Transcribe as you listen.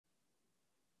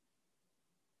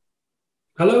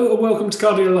Hello and welcome to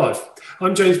Cardio Live.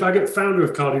 I'm James Baggett, founder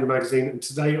of Cardio Magazine, and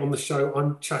today on the show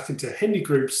I'm chatting to Hendy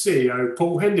Group CEO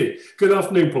Paul Hendy. Good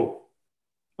afternoon, Paul.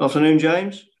 Afternoon,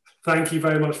 James. Thank you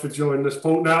very much for joining us,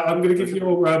 Paul. Now, I'm going to give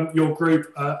your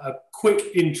group a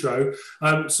quick intro.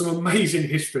 Some amazing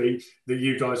history that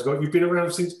you guys got. You've been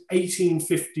around since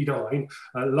 1859.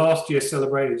 Last year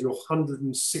celebrated your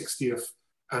 160th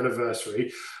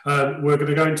anniversary. We're going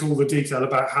to go into all the detail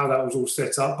about how that was all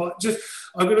set up, but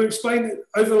I'm going to explain that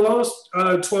over the last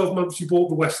 12 months you bought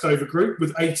the Westover Group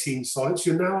with 18 sites.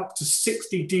 You're now up to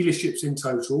 60 dealerships in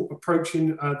total,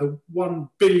 approaching the £1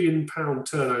 billion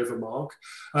turnover mark,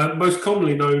 most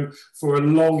commonly known for a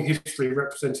long history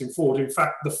representing Ford. In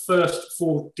fact, the first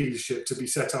Ford dealership to be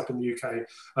set up in the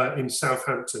UK in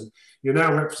Southampton. You're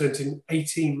now representing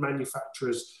 18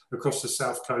 manufacturers across the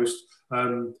South Coast,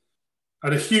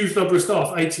 and a huge number of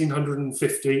staff,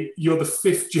 1,850. You're the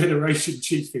fifth generation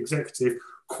chief executive.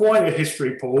 Quite a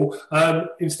history, Paul.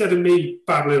 Instead of me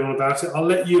babbling on about it, I'll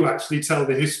let you actually tell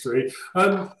the history.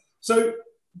 So,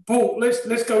 Paul,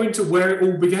 let's go into where it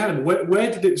all began.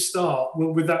 Where did it start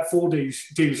with that Ford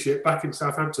dealership back in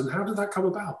Southampton? How did that come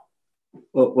about?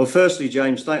 Well, firstly,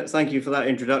 James, thank you for that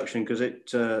introduction, because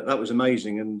that was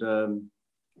amazing, and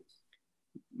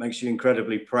makes you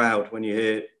incredibly proud when you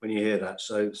hear that.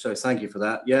 So thank you for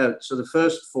that. Yeah. So the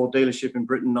first Ford dealership in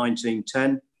Britain,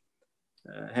 1910.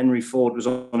 Henry Ford was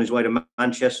on his way to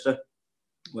Manchester,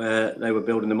 where they were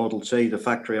building the Model T, the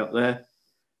factory up there.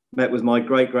 Met with my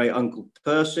great uncle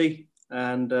Percy,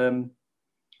 and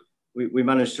we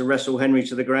managed to wrestle Henry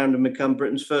to the ground and become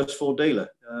Britain's first Ford dealer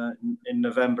in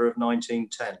November of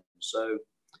 1910. So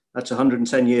that's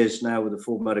 110 years now with the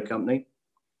Ford Motor Company.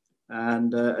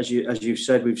 And as you've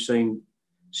said, we've seen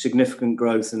significant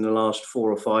growth in the last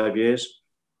 4 or 5 years,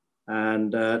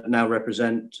 and now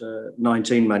represent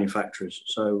 19 manufacturers.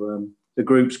 So the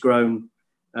group's grown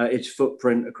its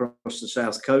footprint across the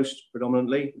South Coast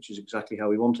predominantly, which is exactly how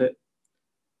we want it.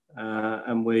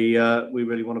 And we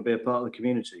really want to be a part of the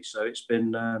community. So it's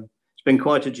been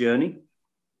quite a journey,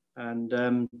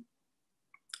 and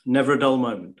never a dull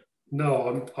moment.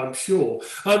 No, I'm sure.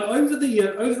 Over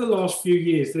the last few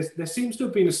years, there seems to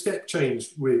have been a step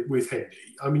change with Hendy.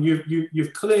 I mean,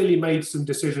 you've clearly made some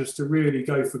decisions to really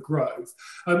go for growth.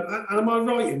 And am I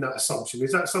right in that assumption?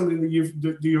 Is that something that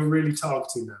you're really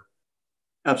targeting now?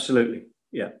 Absolutely,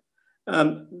 yeah.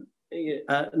 And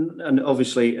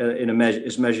obviously,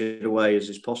 as measured a way as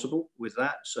is possible with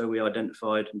that. So we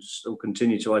identified and still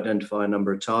continue to identify a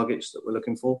number of targets that we're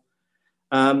looking for.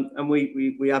 And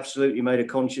we absolutely made a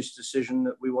conscious decision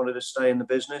that we wanted to stay in the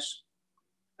business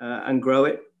and grow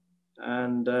it.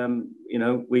 And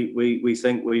we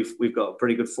think we've got a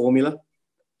pretty good formula.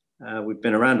 We've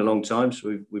been around a long time,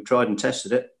 so we've tried and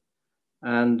tested it.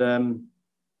 And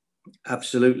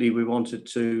absolutely, we wanted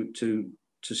to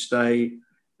stay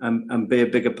and be a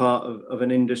bigger part of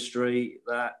an industry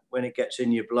that, when it gets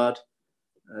in your blood,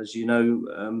 as you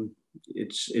know,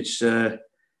 it's an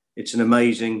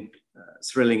amazing,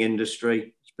 thrilling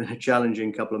industry. It's been a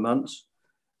challenging couple of months,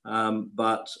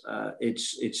 but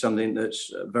it's something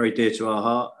that's very dear to our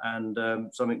heart,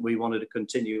 and something we wanted to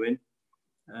continue in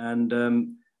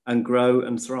and grow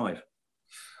and thrive.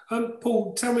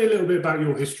 Paul, tell me a little bit about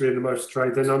your history in the motor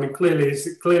trade then. I mean, clearly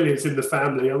it's in the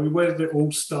family. I mean, where did it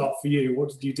all start for you? What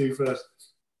did you do first?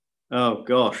 Oh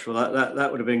gosh, well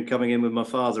that would have been coming in with my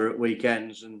father at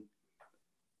weekends and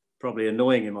probably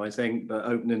annoying him, I think, but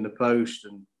opening the post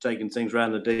and taking things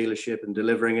around the dealership and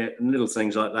delivering it and little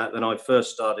things like that. Then I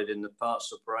first started in the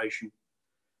parts operation,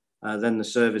 then the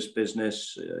service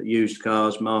business, used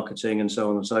cars, marketing, and so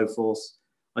on and so forth.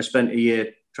 I spent a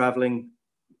year traveling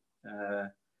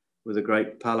with a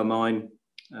great pal of mine,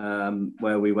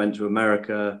 where we went to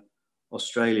America,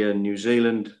 Australia, and New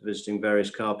Zealand, visiting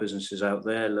various car businesses out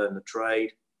there, learn the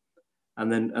trade.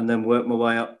 And then work my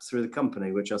way up through the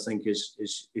company, which I think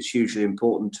is hugely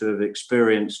important to have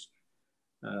experienced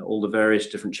all the various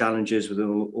different challenges within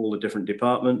all the different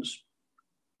departments.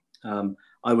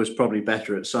 I was probably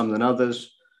better at some than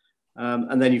others.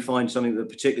 And then you find something that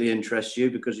particularly interests you,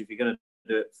 because if you're going to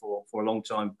do it for a long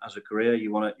time as a career,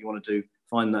 you want to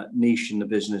find that niche in the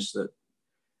business that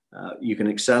you can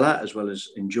excel at as well as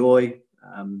enjoy.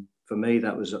 For me,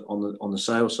 that was on the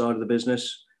sales side of the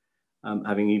business.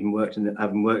 Having worked in the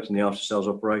after sales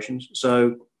operations.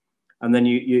 So, and then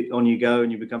you go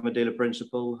and you become a dealer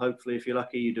principal. Hopefully, if you're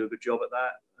lucky, you do a good job at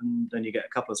that, and then you get a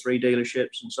couple of 3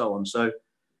 dealerships and so on. So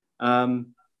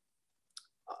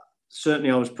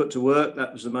certainly I was put to work.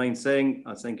 That was the main thing.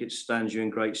 I think it stands you in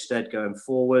great stead going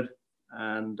forward,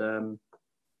 and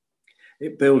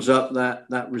it builds up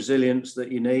that resilience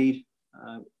that you need.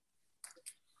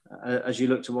 as you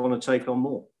look to want to take on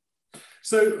more.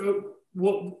 So,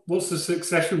 what's the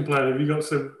succession plan? Have you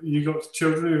got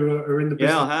children who are in the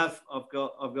business? Yeah, I have. I've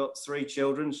got 3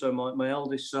 children. So my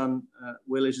eldest son,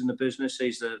 Will, is in the business.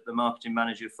 He's the marketing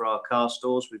manager for our car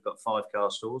stores. We've got 5 car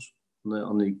stores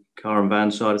on the car and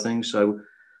van side of things. So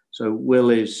Will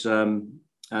is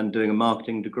and doing a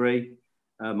marketing degree.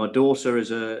 My daughter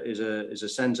is a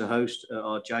centre host at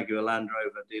our Jaguar Land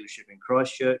Rover dealership in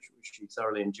Christchurch, which she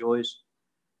thoroughly enjoys.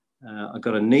 I've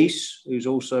got a niece who's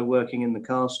also working in the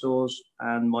car stores,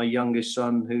 and my youngest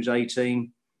son, who's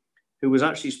 18, who was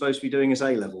actually supposed to be doing his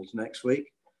A-levels next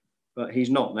week, but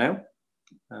he's not now.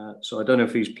 So I don't know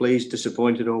if he's pleased,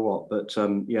 disappointed, or what. But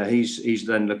yeah, he's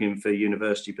then looking for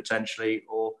university potentially,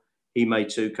 or he may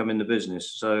too come in the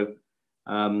business. So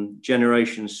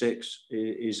Generation 6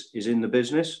 is in the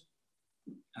business.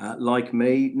 Like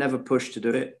me, never pushed to do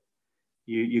it.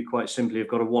 You quite simply have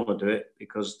got to want to do it,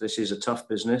 because this is a tough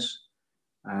business,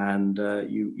 and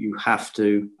you have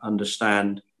to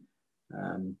understand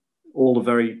all the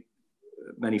very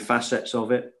many facets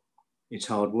of it. It's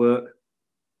hard work,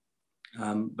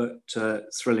 but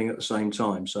thrilling at the same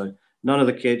time. So none of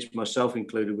the kids, myself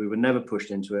included, we were never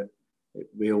pushed into it.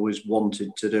 We always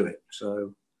wanted to do it.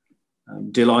 So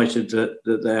I'm delighted that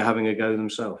they're having a go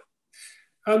themselves.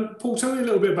 Paul, tell me a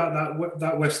little bit about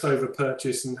that Westover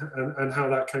purchase and how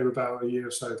that came about a year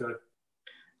or so ago.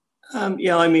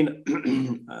 Yeah, I mean,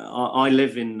 I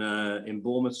live in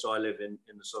Bournemouth, so I live in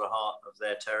the sort of heart of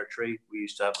their territory. We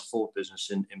used to have a Ford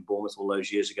business in Bournemouth all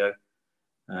those years ago,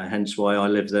 hence why I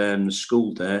lived there and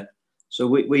schooled there. So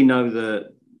we knew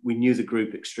the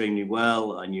group extremely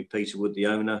well. I knew Peter Wood, the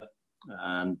owner,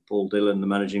 and Paul Dillon, the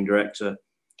managing director.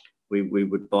 We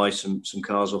would buy some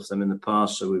cars off them in the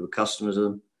past, so we were customers of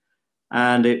them.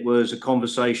 And it was a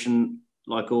conversation,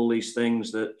 like all these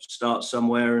things, that starts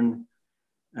somewhere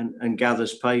and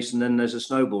gathers pace, and then there's a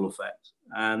snowball effect.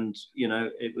 And, you know,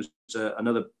 it was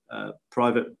another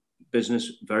private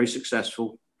business, very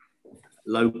successful,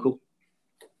 local.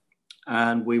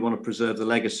 And we want to preserve the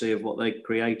legacy of what they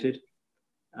created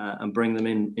and bring them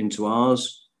into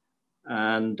ours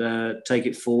and take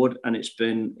it forward. And it's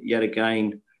been, yet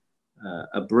again,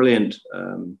 a brilliant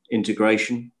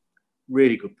integration,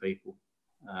 really good people,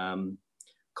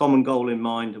 common goal in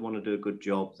mind. They want to do a good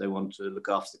job. They want to look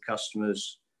after the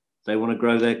customers. They want to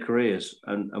grow their careers.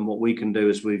 And what we can do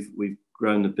is we've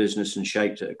grown the business and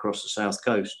shaped it across the South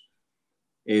Coast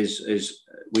is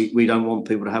we don't want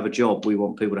people to have a job. We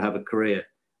want people to have a career.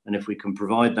 And if we can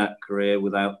provide that career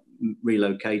without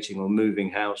relocating or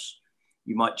moving house,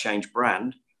 you might change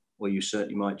brand, or you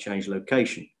certainly might change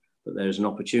location. But there's an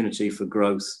opportunity for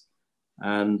growth.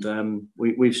 And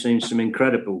we've seen some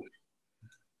incredible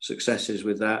successes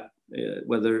with that,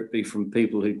 whether it be from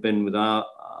people who've been with our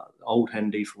old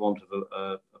Hendy, for want of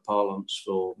a parlance,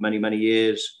 for many, many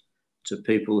years, to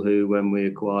people who, when we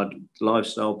acquired the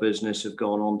lifestyle business, have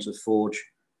gone on to forge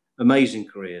amazing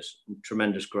careers and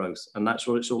tremendous growth. And that's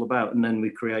what it's all about. And then we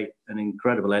create an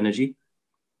incredible energy.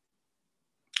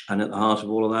 And at the heart of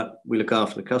all of that, we look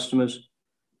after the customers.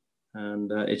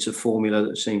 And it's a formula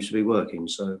that seems to be working.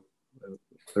 So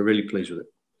we're really pleased with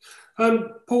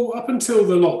it. Paul, up until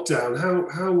the lockdown,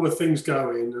 how were things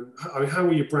going? And I mean, how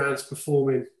were your brands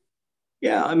performing?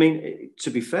 Yeah, I mean,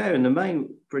 to be fair, in the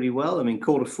main, pretty well. I mean,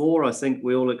 Q4, I think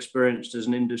we all experienced as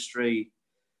an industry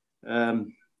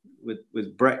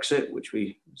with Brexit, which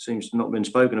seems to not been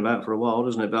spoken about for a while,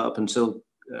 doesn't it? But up until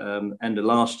end of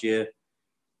last year,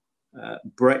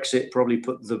 Brexit probably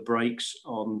put the brakes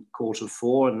on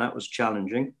Q4, and that was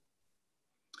challenging.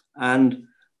 And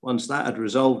once that had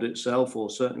resolved itself,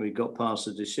 or certainly we got past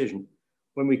the decision,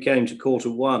 when we came to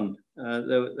Q1,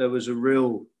 there was a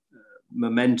real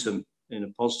momentum in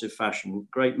a positive fashion,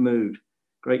 great mood,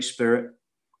 great spirit.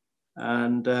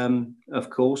 And of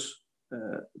course,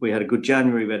 we had a good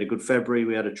January, we had a good February,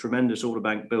 we had a tremendous order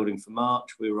bank building for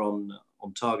March. We were on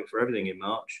target for everything in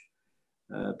March.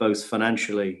 Both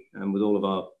financially and with all of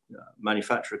our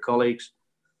manufacturer colleagues.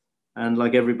 And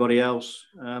like everybody else,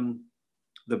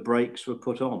 the brakes were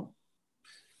put on.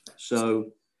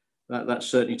 So that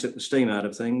certainly took the steam out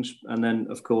of things. And then,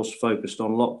 of course, focused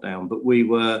on lockdown. But we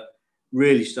were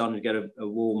really starting to get a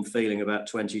warm feeling about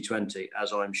 2020,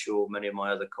 as I'm sure many of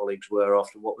my other colleagues were,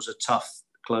 after what was a tough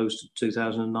close to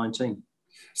 2019.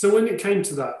 So when it came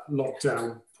to that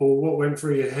lockdown, Paul, what went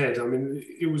through your head? I mean,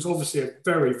 it was obviously a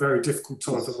very, very difficult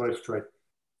time for most trade.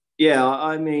 Yeah,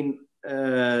 I mean,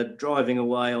 driving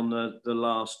away on the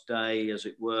last day, as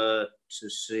it were, to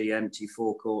see empty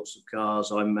forecourts of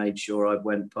cars, I made sure I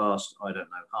went past, I don't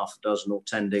know, half a dozen or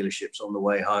 10 dealerships on the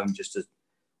way home, just to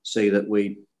see that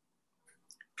we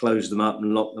closed them up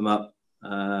and locked them up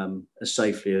as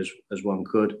safely as one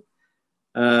could.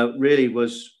 Really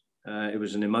was, it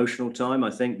was an emotional time,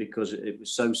 I think, because it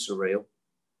was so surreal.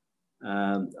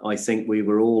 I think we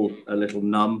were all a little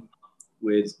numb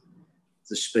with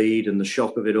the speed and the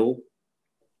shock of it all.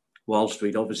 Whilst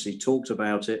we'd obviously talked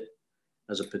about it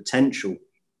as a potential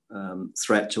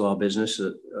threat to our business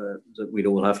that we'd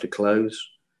all have to close,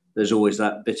 there's always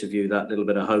that bit of you, that little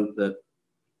bit of hope that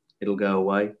it'll go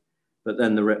away. But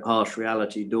then the harsh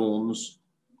reality dawns.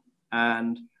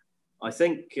 And I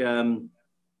think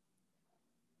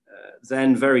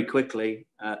then very quickly,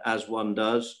 as one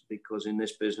does, because in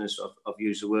this business, I've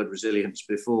used the word resilience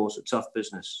before, it's a tough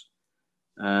business.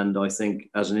 And I think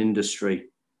as an industry,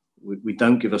 we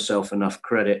don't give ourselves enough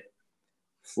credit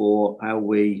for how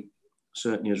we,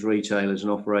 certainly as retailers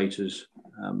and operators,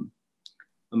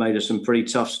 made us some pretty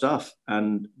tough stuff.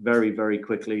 And very, very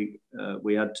quickly,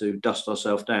 we had to dust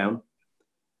ourselves down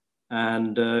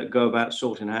and go about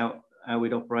sorting out how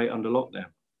we'd operate under lockdown.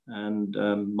 And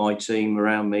my team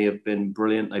around me have been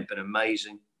brilliant. They've been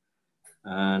amazing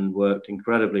and worked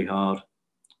incredibly hard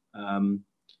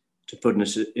to put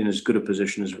us in as good a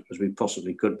position as we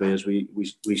possibly could be as we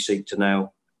seek to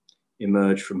now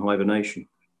emerge from hibernation.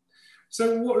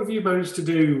 So what have you managed to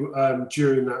do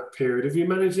during that period? Have you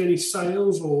managed any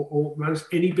sales or managed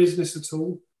any business at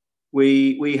all?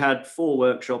 We had 4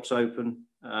 workshops open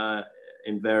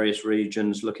in various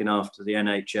regions, looking after the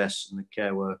NHS and the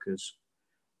care workers,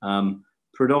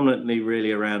 predominantly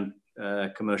really around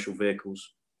commercial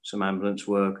vehicles, some ambulance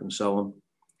work and so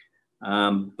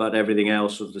on. But everything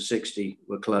else of the 60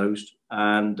 were closed.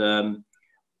 And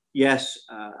yes,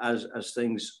 as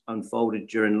things unfolded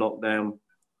during lockdown,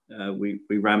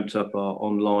 we ramped up our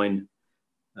online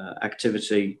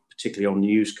activity, particularly on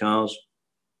used cars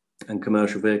and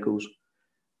commercial vehicles.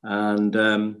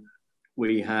 And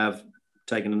we have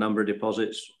taken a number of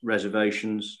deposits,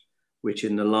 reservations, which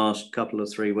in the last couple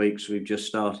of 3 weeks, we've just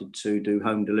started to do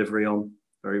home delivery on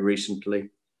very recently.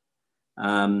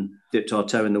 Dipped our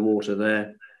toe in the water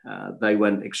there. They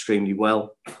went extremely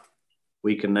well.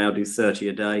 We can now do 30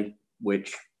 a day,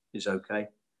 which is okay.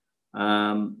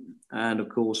 And of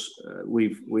course,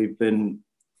 we've been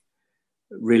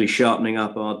really sharpening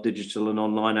up our digital and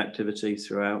online activity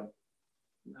throughout.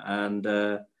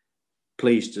 And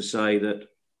pleased to say that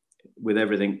with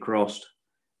everything crossed,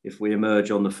 if we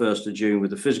emerge on the 1st of June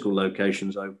with the physical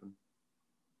locations open,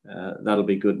 that'll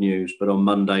be good news. But on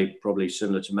Monday, probably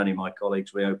similar to many of my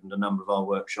colleagues, we opened a number of our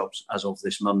workshops as of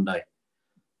this Monday.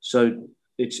 So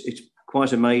it's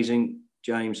quite amazing,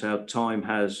 James, how time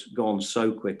has gone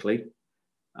so quickly.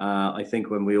 I think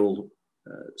when we all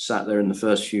sat there in the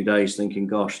first few days thinking,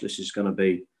 gosh, this is going to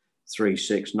be 3,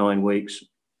 6, 9 weeks,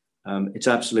 it's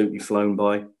absolutely flown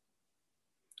by.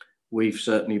 We've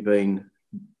certainly been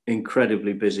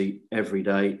incredibly busy every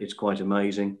day. It's quite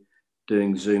amazing,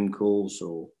 doing Zoom calls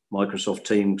or Microsoft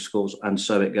Teams calls, and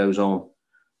so it goes on.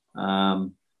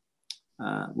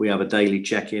 We have a daily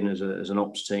check-in as an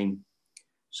ops team.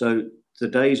 So the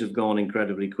days have gone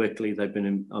incredibly quickly. They've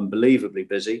been unbelievably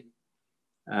busy.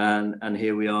 And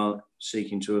here we are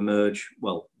seeking to emerge.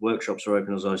 Well, workshops are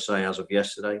open, as I say, as of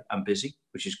yesterday, and busy,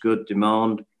 which is good.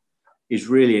 Demand is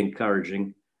really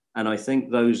encouraging. And I think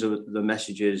those are the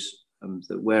messages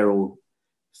that we're all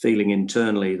feeling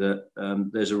internally, that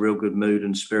there's a real good mood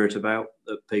and spirit about,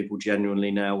 that people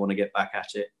genuinely now want to get back at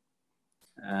it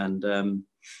and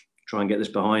try and get this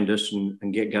behind us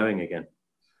and get going again.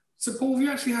 So, Paul, have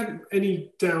you actually had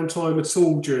any downtime at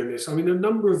all during this? I mean, a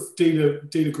number of dealer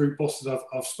group bosses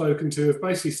I've spoken to have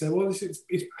basically said, well,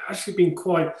 it's actually been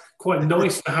quite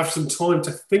nice to have some time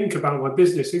to think about my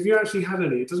business. Have you actually had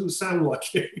any? It doesn't sound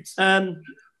like it.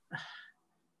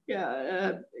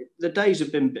 Yeah, the days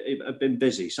have been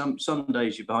busy. Some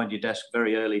days you're behind your desk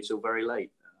very early till very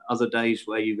late. Other days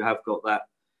where you have got that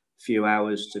few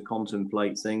hours to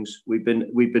contemplate things. We've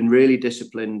been really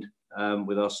disciplined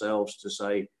with ourselves to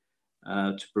say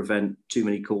to prevent too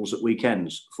many calls at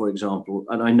weekends, for example.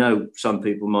 And I know some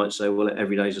people might say, well,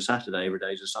 every day is a Saturday, every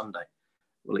day is a Sunday.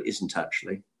 Well, it isn't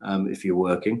actually if you're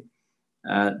working.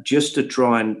 Just to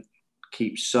try and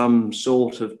keep some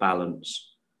sort of balance.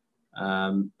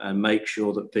 And make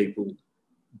sure that people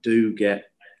do get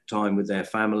time with their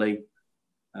family,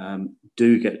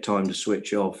 do get time to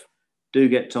switch off, do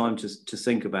get time to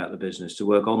think about the business, to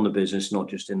work on the business, not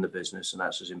just in the business. And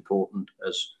that's as important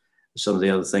as some of the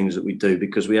other things that we do,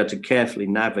 because we had to carefully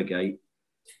navigate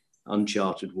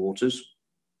uncharted waters,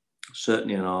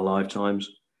 certainly in our lifetimes,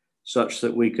 such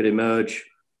that we could emerge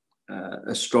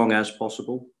as strong as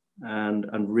possible and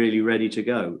really ready to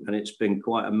go. And it's been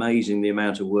quite amazing the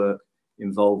amount of work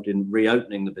involved in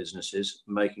reopening the businesses,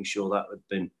 making sure that had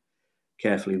been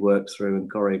carefully worked through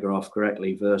and choreographed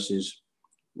correctly, versus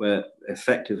where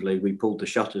effectively we pulled the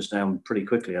shutters down pretty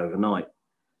quickly overnight.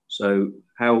 So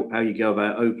how you go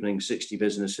about opening 60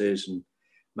 businesses and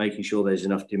making sure there's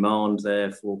enough demand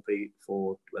there for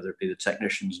whether it be the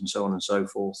technicians and so on and so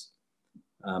forth.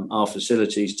 Our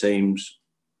facilities teams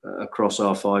across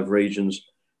our 5 regions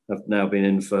have now been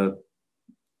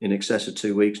in excess of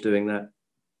 2 weeks doing that,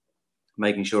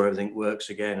 making sure everything works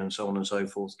again and so on and so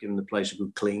forth, giving the place a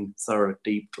good clean, thorough,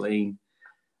 deep clean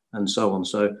and so on.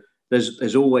 So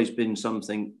there's always been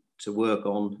something to work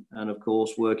on, and of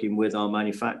course working with our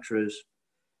manufacturers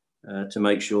to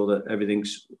make sure that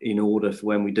everything's in order for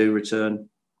when we do return.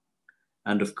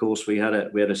 And of course we had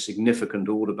a significant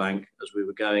order bank as we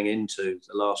were going into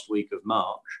the last week of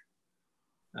March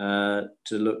to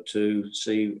look to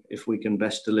see if we can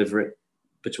best deliver it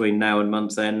between now and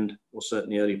month end, or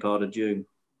certainly early part of June.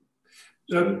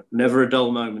 So never a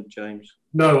dull moment, James.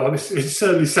 No, it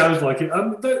certainly sounds like it.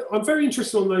 I'm very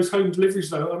interested on those home deliveries,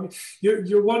 though. I mean,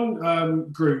 you're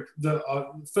one group that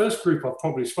first group I've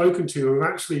probably spoken to who have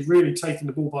actually really taken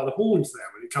the bull by the horns there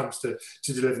when it comes to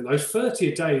delivering those.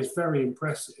 30 a day is very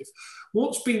impressive.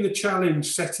 What's been the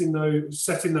challenge setting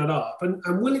that up,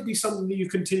 and will it be something that you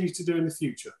continue to do in the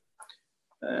future?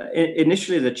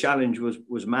 Initially, the challenge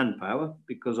was manpower,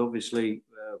 because obviously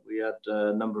we had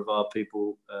a number of our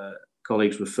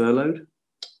colleagues were furloughed.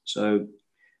 So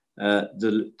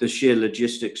the sheer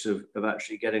logistics of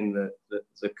actually getting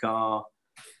the car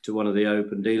to one of the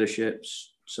open dealerships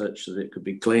such that it could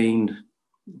be cleaned,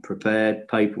 prepared,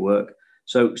 paperwork.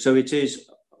 So it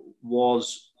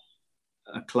was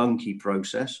a clunky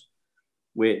process,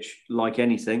 which, like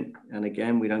anything, and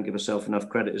again, we don't give ourselves enough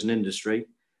credit as an industry,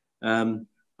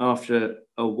 after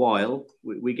a while,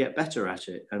 we get better at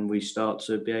it and we start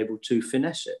to be able to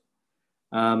finesse it.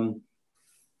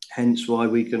 Hence why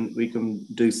we can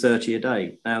do 30 a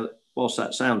day. Now, whilst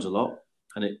that sounds a lot,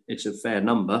 and it's a fair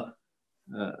number,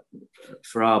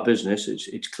 for our business,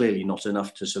 it's clearly not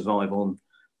enough to survive on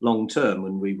long term,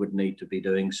 and we would need to be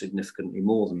doing significantly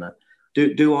more than that.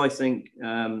 Do I think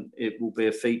it will be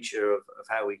a feature of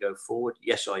how we go forward?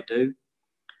 Yes, I do.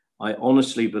 I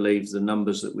honestly believe the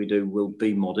numbers that we do will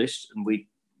be modest, and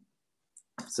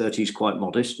 30 is quite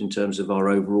modest in terms of our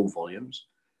overall volumes.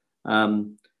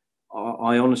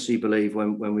 I honestly believe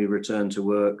when we return to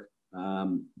work,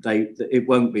 it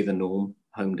won't be the norm,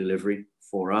 home delivery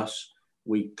for us.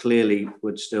 We clearly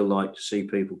would still like to see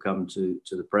people come to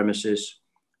the premises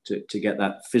to get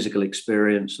that physical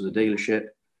experience of the dealership.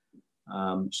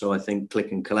 So I think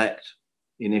click and collect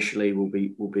initially will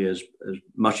be as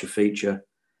much a feature.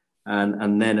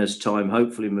 And then as time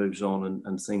hopefully moves on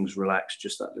and things relax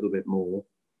just that little bit more,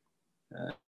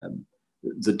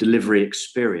 the delivery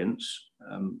experience,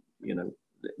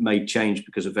 it may change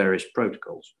because of various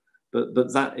protocols. But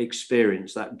that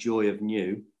experience, that joy of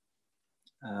new,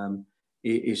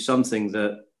 is something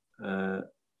that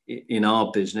in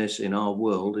our business, in our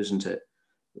world, isn't it?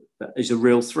 That is a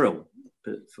real thrill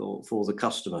for the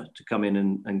customer to come in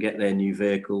and get their new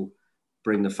vehicle,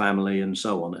 bring the family and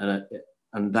so on.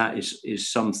 And that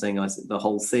is something, I think the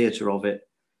whole theatre of it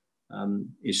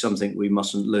is something we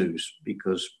mustn't lose,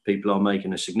 because people are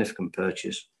making a significant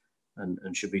purchase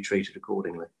and should be treated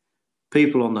accordingly.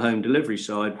 People on the home delivery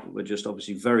side were just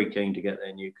obviously very keen to get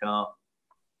their new car.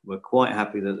 We're quite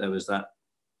happy that there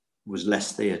was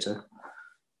less theatre.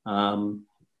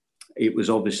 It was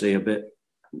obviously a bit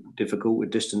difficult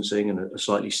with distancing and a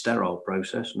slightly sterile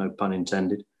process, no pun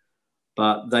intended.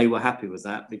 But they were happy with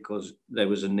that because there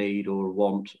was a need or a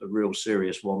want, a real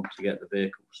serious want to get the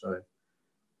vehicle. So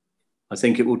I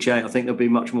think it will change. I think there'll be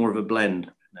much more of a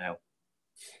blend now.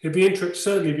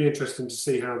 Certainly be interesting to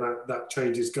see how that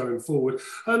changes going forward.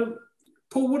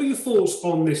 Paul, what are your thoughts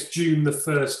on this June the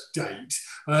 1st date?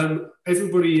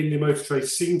 Everybody in the motor trade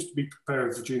seems to be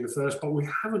preparing for June the 1st, but we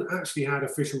haven't actually had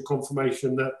official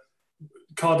confirmation that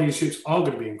car dealerships are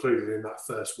going to be included in that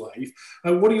first wave.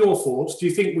 What are your thoughts? Do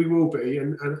you think we will be,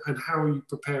 and how are you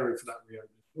preparing for that reopening?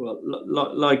 Well,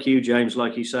 like you, James,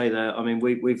 like you say there, I mean,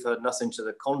 we've heard nothing to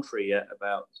the contrary yet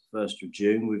about the 1st of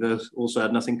June. We've also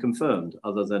had nothing confirmed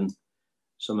other than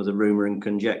some of the rumour and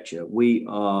conjecture. We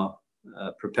are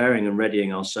preparing and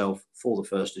readying ourselves for the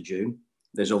 1st of June.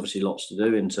 There's obviously lots to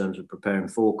do in terms of preparing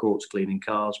forecourts, cleaning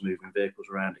cars, moving vehicles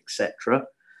around, etc.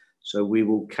 So we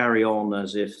will carry on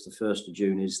as if the 1st of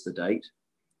June is the date.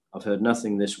 I've heard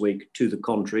nothing this week to the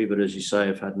contrary, but as you say,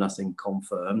 I've had nothing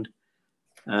confirmed.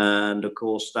 And of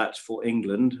course, that's for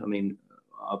England. I mean,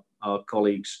 our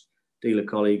colleagues, dealer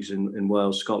colleagues in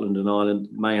Wales, Scotland and Ireland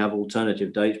may have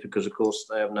alternative dates because, of course,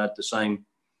 they haven't had the same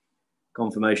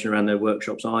confirmation around their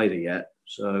workshops either yet.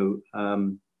 So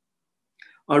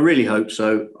I really hope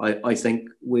so. I think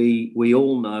we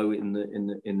all know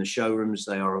in the showrooms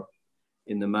they are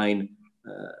in the main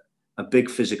a big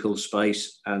physical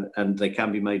space, and they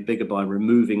can be made bigger by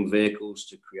removing vehicles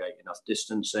to create enough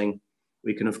distancing.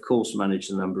 We can of course manage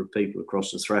the number of people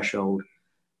across the threshold,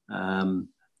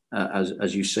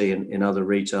 as you see in other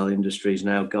retail industries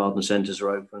now. Garden centres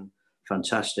are open,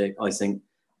 fantastic. I think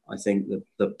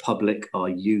the public are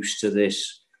used to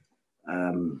this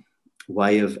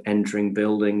way of entering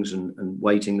buildings and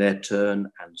waiting their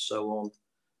turn and so on.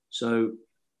 So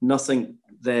nothing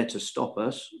there to stop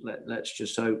us. Let's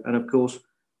just hope. And of course,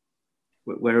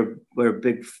 we're a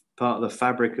big part of the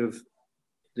fabric of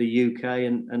the UK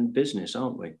and business,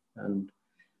 aren't we? And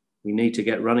we need to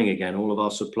get running again. All of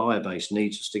our supplier base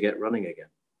needs us to get running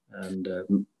again,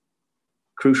 and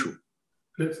crucial.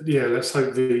 Yeah, let's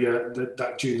hope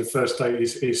that June the 1st date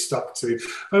is stuck to.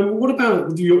 What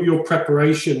about your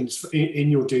preparations in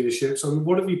your dealerships? I mean,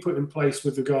 what have you put in place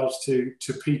with regards to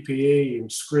PPE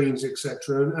and screens,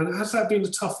 etc.? And has that been a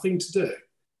tough thing to do?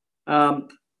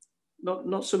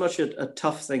 Not so much a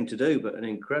tough thing to do, but an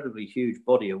incredibly huge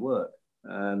body of work.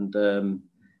 And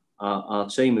our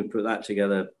team who put that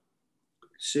together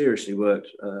seriously worked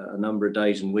a number of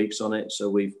days and weeks on it. So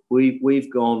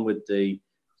we've gone with the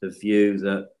view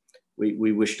that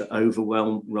we wish to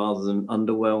overwhelm rather than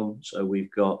underwhelm. So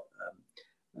we've got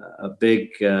a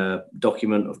big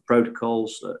document of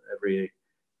protocols that every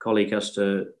colleague has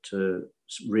to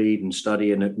read and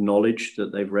study and acknowledge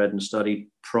that they've read and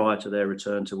studied prior to their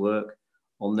return to work.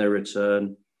 On their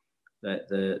return,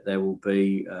 that there will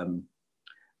be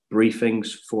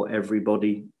briefings for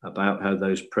everybody about how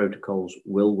those protocols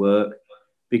will work,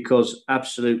 because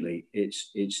absolutely it's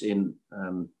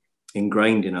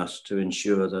ingrained in us to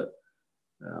ensure that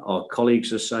our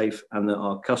colleagues are safe and that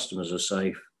our customers are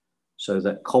safe, so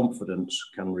that confidence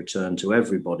can return to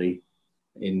everybody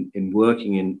in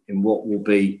working in what will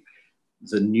be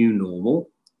the new normal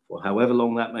for however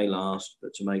long that may last,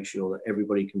 but to make sure that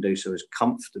everybody can do so as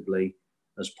comfortably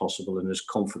as possible and as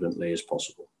confidently as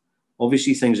possible.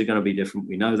 Obviously, things are going to be different.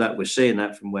 We know that. We're seeing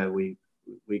that from where we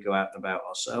go out and about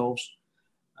ourselves.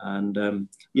 And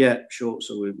yeah, sure.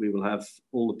 So we will have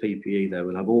all the PPE there.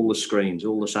 We'll have all the screens,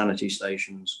 all the sanitary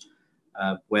stations,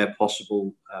 where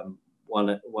possible,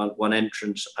 one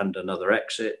entrance and another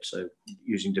exit. So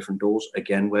using different doors,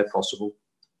 again, where possible.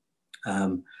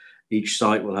 Each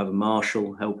site will have a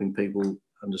marshal helping people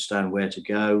understand where to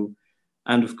go.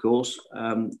 And of course,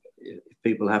 if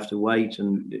people have to wait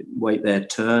their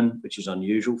turn, which is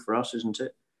unusual for us, isn't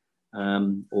it?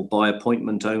 Or by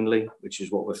appointment only, which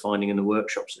is what we're finding in the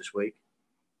workshops this week.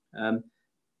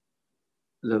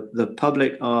 The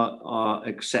public are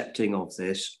accepting of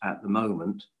this at the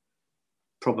moment,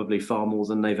 probably far more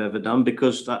than they've ever done,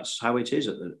 because that's how it is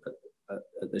at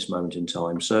this moment in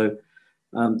time. So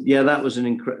yeah, that was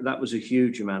a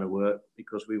huge amount of work,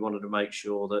 because we wanted to make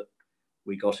sure that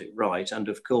we got it right. And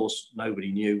of course,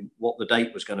 nobody knew what the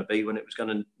date was going to be when it was going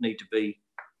to need to be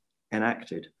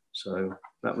enacted. So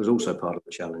that was also part of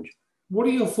the challenge. What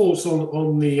are your thoughts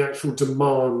on the actual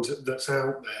demand that's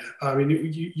out there? I mean,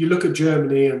 you look at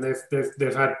Germany, and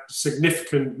they've had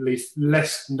significantly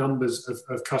less numbers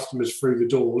of customers through the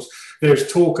doors.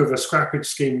 There's talk of a scrappage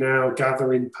scheme now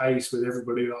gathering pace with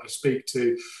everybody that I speak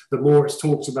to. The more it's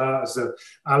talked about, as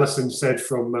Alison said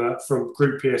from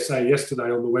Group PSA yesterday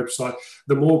on the website,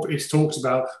 the more it's talked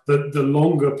about, the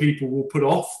longer people will put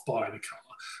off buying a car.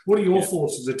 What are your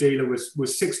thoughts as a dealer with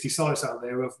 60 sites out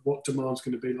there of what demand's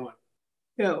going to be like?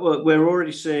 Yeah, well, we're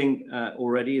already seeing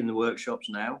in the workshops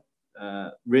now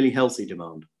really healthy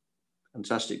demand,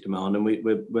 fantastic demand, and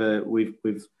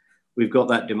we've got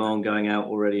that demand going out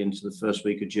already into the first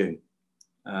week of June,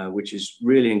 which is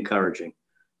really encouraging.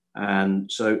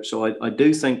 And so I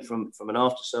do think from an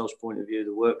after sales point of view,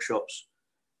 the workshops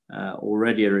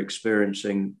already are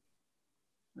experiencing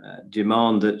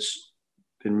demand that's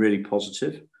been really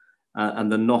positive,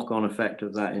 and the knock-on effect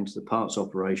of that into the parts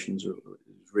operations is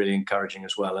really encouraging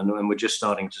as well. And we're just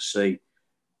starting to see,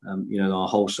 our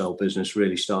wholesale business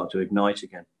really start to ignite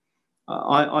again.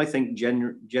 I think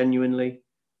genuinely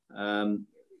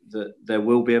that there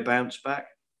will be a bounce back.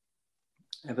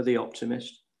 Ever the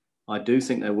optimist. I do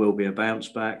think there will be a bounce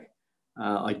back.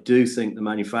 I do think the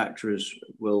manufacturers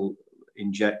will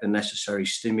inject the necessary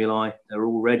stimuli. They're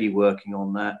already working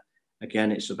on that.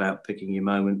 Again, it's about picking your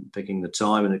moment, picking the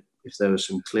time, and if there was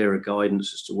some clearer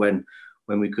guidance as to when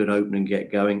we could open and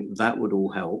get going, that would all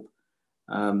help.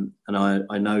 And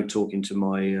I know, talking to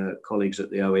my colleagues at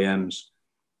the OEMs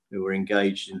who were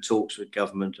engaged in talks with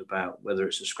government about whether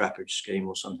it's a scrappage scheme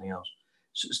or something else,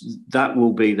 so that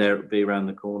will be around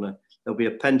the corner. there'll be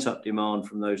a pent-up demand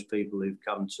from those people who've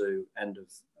come to end of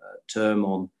term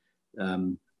on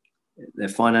their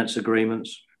finance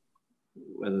agreements,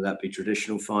 whether that be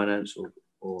traditional finance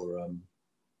or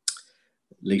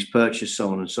lease purchase,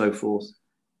 so on and so forth.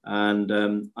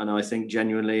 And I think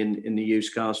genuinely in the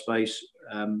used car space,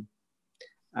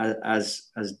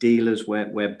 as dealers,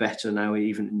 we're better now,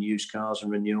 even in used cars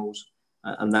and renewals.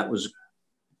 And that was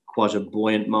quite a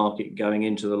buoyant market going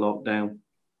into the lockdown.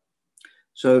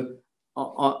 So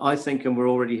I think, and we're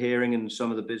already hearing in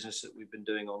some of the business that we've been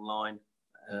doing online,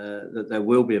 that there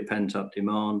will be a pent-up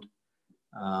demand.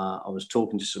 I was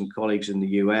talking to some colleagues in the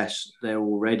US. They're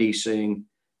already seeing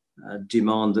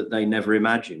demand that they never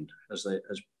imagined as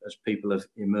people have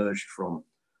emerged from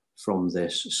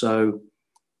this. So,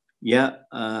 yeah,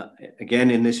 again,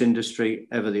 in this industry,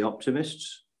 ever the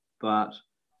optimists, but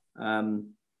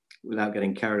without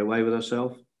getting carried away with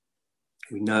ourselves.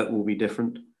 We know it will be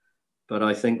different, but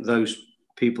I think those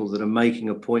people that are making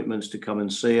appointments to come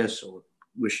and see us or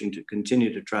wishing to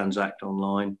continue to transact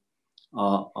online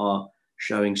are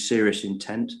showing serious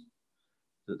intent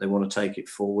that they want to take it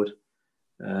forward.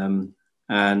 And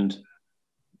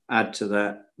add to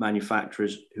that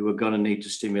manufacturers who are going to need to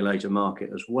stimulate a market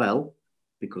as well,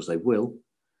 because they will.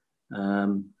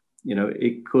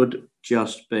 It could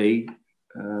just be,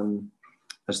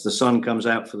 as the sun comes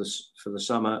out for the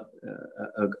summer,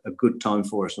 a good time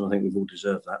for us, and I think we've all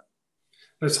deserved that.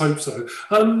 Let's hope so.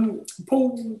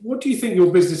 Paul, what do you think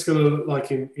your business is going to look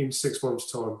like in 6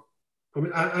 months' time? I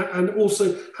mean, and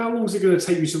also, how long is it going to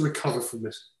take you to recover from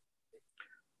this?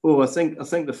 Well, I think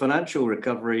the financial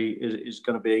recovery is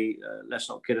going to be, let's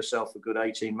not kid ourselves, a good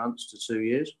 18 months to 2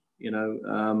 years.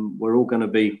 We're all going to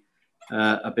be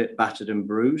a bit battered and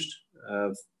bruised.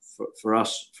 For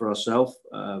ourselves,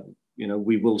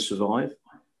 we will survive.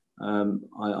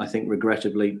 I think,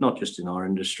 regrettably, not just in our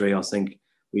industry, I think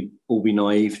we'd all be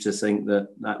naive to think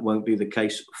that won't be the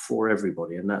case for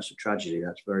everybody, and that's a tragedy.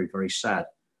 That's very, very sad.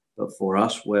 But for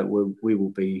us, we will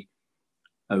be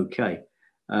okay.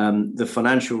 The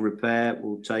financial repair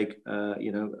will take, a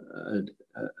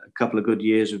couple of good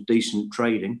years of decent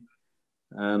trading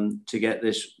to get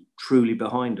this truly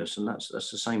behind us, and that's the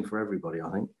same for everybody,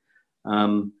 I think.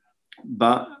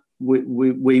 But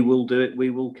we will do it. We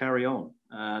will carry on,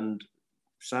 and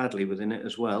sadly, within it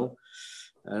as well,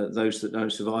 those that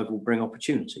don't survive will bring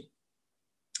opportunity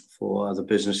for other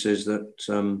businesses that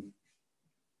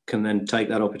can then take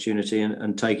that opportunity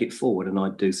and take it forward. And I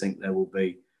do think there will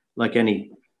be, like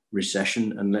any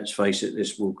recession, and let's face it,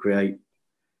 this will create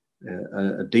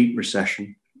a deep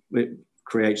recession. It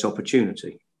creates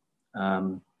opportunity,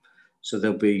 so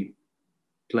there'll be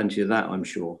plenty of that, I'm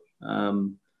sure.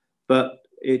 But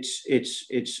it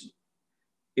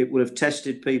will have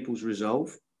tested people's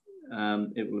resolve.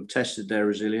 It will have tested their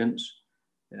resilience.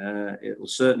 It will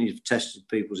certainly have tested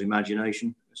people's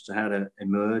imagination as to how to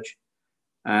emerge.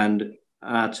 And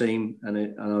our team, and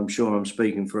I'm sure I'm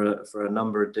speaking for a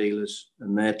number of dealers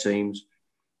and their teams,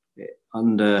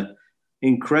 under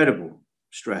incredible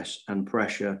stress and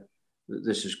pressure that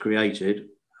this has created,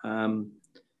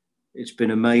 it's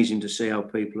been amazing to see how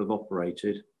people have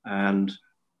operated and,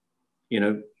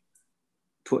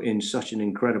 put in such an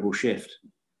incredible shift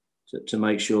to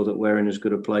make sure that we're in as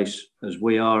good a place as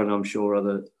we are. And I'm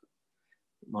sure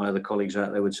my other colleagues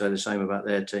out there would say the same about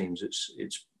their teams.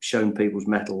 It's shown people's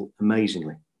mettle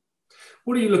amazingly.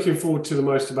 What are you looking forward to the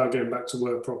most about getting back to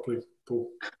work properly, Paul?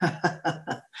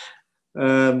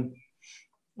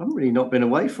 I've really not been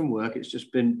away from work. It's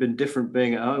just been different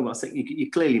being at home. I think you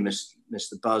clearly miss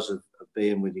the buzz of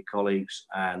being with your colleagues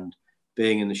and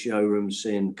being in the showroom,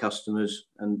 seeing customers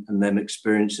and them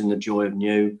experiencing the joy of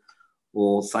new,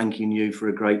 or thanking you for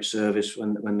a great service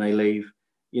when they leave.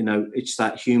 It's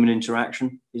that human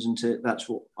interaction, isn't it? That's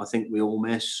what I think we all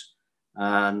miss.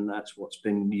 And that's what's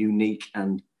been unique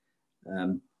and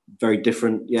very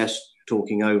different. Yes,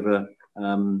 talking over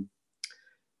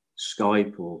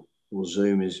Skype or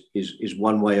Zoom is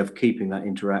one way of keeping that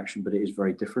interaction, but it is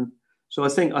very different. So I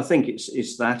think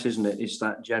it's that, isn't it? It's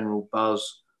that general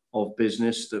buzz of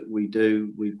business that we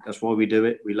do. That's why we do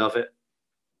it. We love it.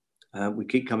 We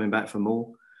keep coming back for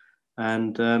more,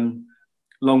 and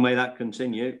long may that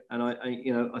continue. And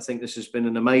I think this has been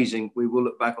an amazing. We will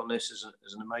look back on this as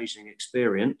an amazing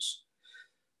experience,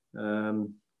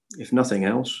 if nothing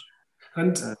else.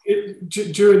 And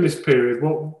during this period,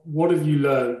 what have you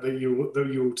learned that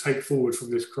you'll take forward from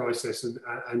this crisis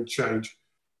and change?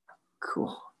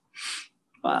 Cool.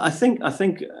 I think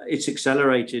it's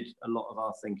accelerated a lot of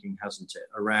our thinking, hasn't it?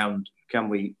 Around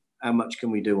how much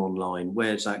can we do online?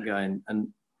 Where's that going? And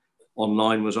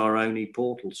online was our only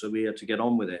portal, so we had to get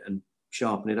on with it. And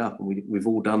sharpen it up, and we've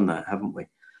all done that, haven't we?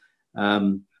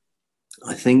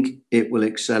 I think it will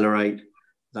accelerate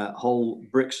that whole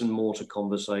bricks and mortar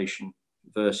conversation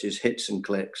versus hits and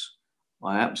clicks.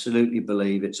 I absolutely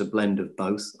believe it's a blend of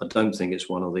both. I don't think it's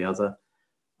one or the other.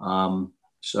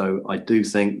 So I do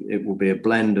think it will be a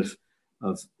blend of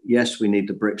yes, we need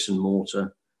the bricks and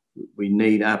mortar. We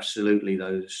need absolutely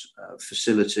those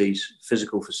facilities,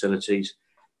 physical facilities,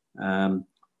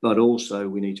 but also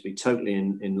we need to be totally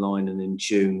in line and in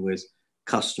tune with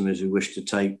customers who wish to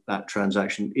take that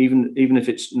transaction, even if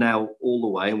it's now all the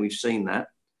way, and we've seen that.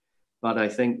 But I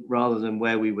think rather than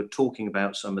where we were talking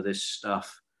about some of this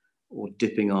stuff or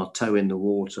dipping our toe in the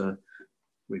water,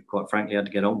 we've quite frankly had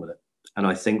to get on with it. And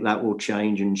I think that will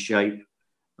change and shape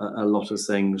a lot of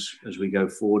things as we go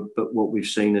forward. But what we've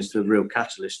seen as the real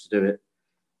catalyst to do it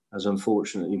has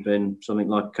unfortunately been something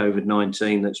like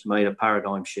COVID-19 that's made a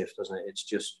paradigm shift, hasn't it? It's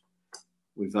just,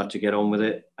 we've had to get on with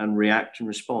it and react and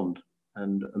respond.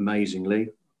 And amazingly,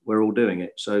 we're all doing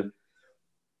it. So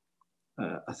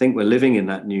I think we're living in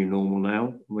that new normal now.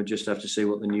 And we just have to see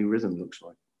what the new rhythm looks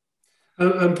like.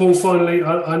 And Paul, finally,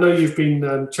 I know you've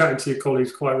been chatting to your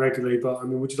colleagues quite regularly, but I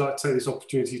mean, would you like to take this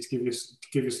opportunity to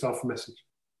give your staff a message?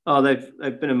 Oh,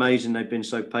 they've been amazing. They've been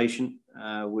so patient.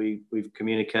 We've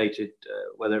communicated,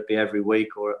 whether it be every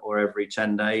week or every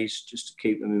 10 days, just to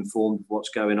keep them informed of what's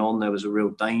going on. There was a real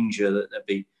danger that there'd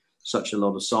be such a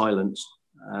lot of silence,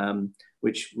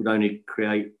 which would only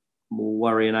create more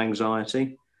worry and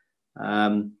anxiety.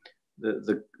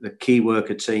 The key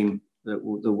worker team that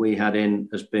we had in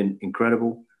has been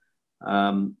incredible.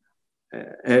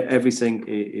 Everything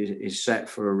is set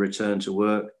for a return to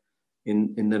work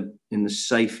in the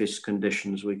safest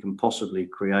conditions we can possibly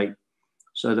create,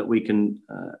 so that we can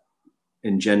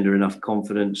engender enough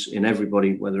confidence in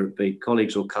everybody, whether it be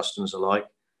colleagues or customers alike,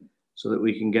 so that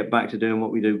we can get back to doing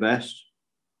what we do best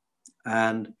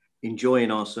and enjoying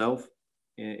ourselves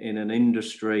in an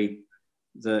industry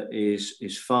that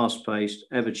is fast-paced,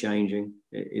 ever-changing.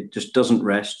 It just doesn't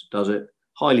rest, does it?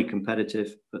 Highly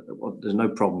competitive, but there's no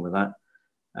problem with that.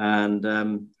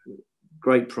 And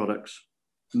great products,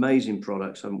 amazing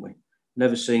products, haven't we?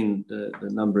 Never seen the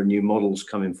number of new models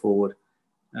coming forward.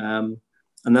 And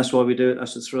that's why we do it.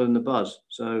 That's the thrill and the buzz.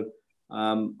 So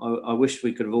I wish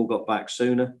we could have all got back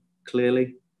sooner,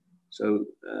 clearly. So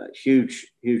huge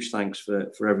thanks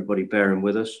for everybody bearing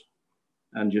with us.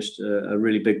 And just a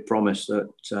really big promise that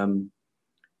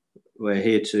we're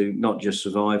here to not just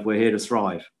survive, we're here to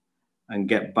thrive and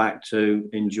get back to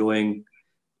enjoying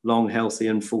long, healthy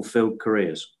and fulfilled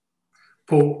careers.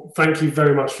 Paul, thank you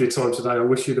very much for your time today. I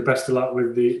wish you the best of luck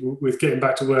with getting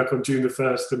back to work on June the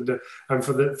 1st and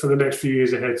for the next few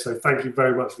years ahead. So thank you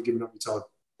very much for giving up your time.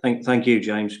 Thank you,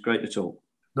 James. Great to talk.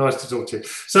 Nice to talk to you.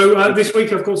 So this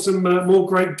week I've got some more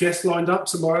great guests lined up.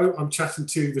 Tomorrow I'm chatting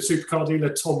to the supercar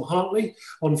dealer Tom Hartley.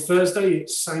 On Thursday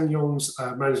it's SsangYong's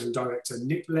Managing Director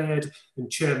Nick Laird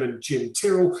and Chairman Jim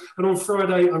Tyrrell. And on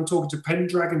Friday I'm talking to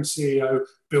Pendragon CEO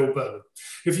Bill Burnham.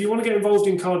 If you want to get involved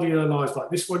in Car Dealer Live like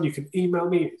this one, you can email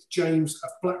me. It's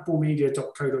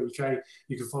james@blackballmedia.co.uk.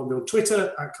 You can find me on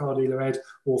Twitter @CarDealerEd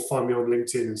or find me on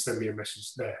LinkedIn and send me a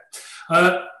message there.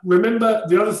 Remember,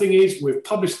 the other thing is we've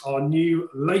published our new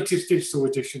latest digital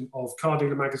edition of Car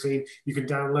Dealer Magazine. You can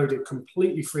download it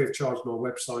completely free of charge on our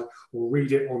website or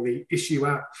read it on the Issue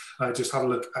app. Just have a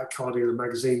look at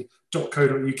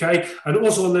cardealermagazine.co.uk. And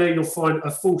also on there, you'll find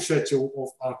a full schedule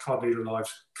of our Car Dealer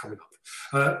Lives coming up.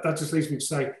 That just leaves me to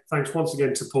say thanks once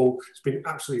again to Paul. It's been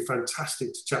absolutely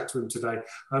fantastic to chat to him today.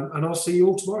 And I'll see you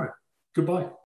all tomorrow. Goodbye.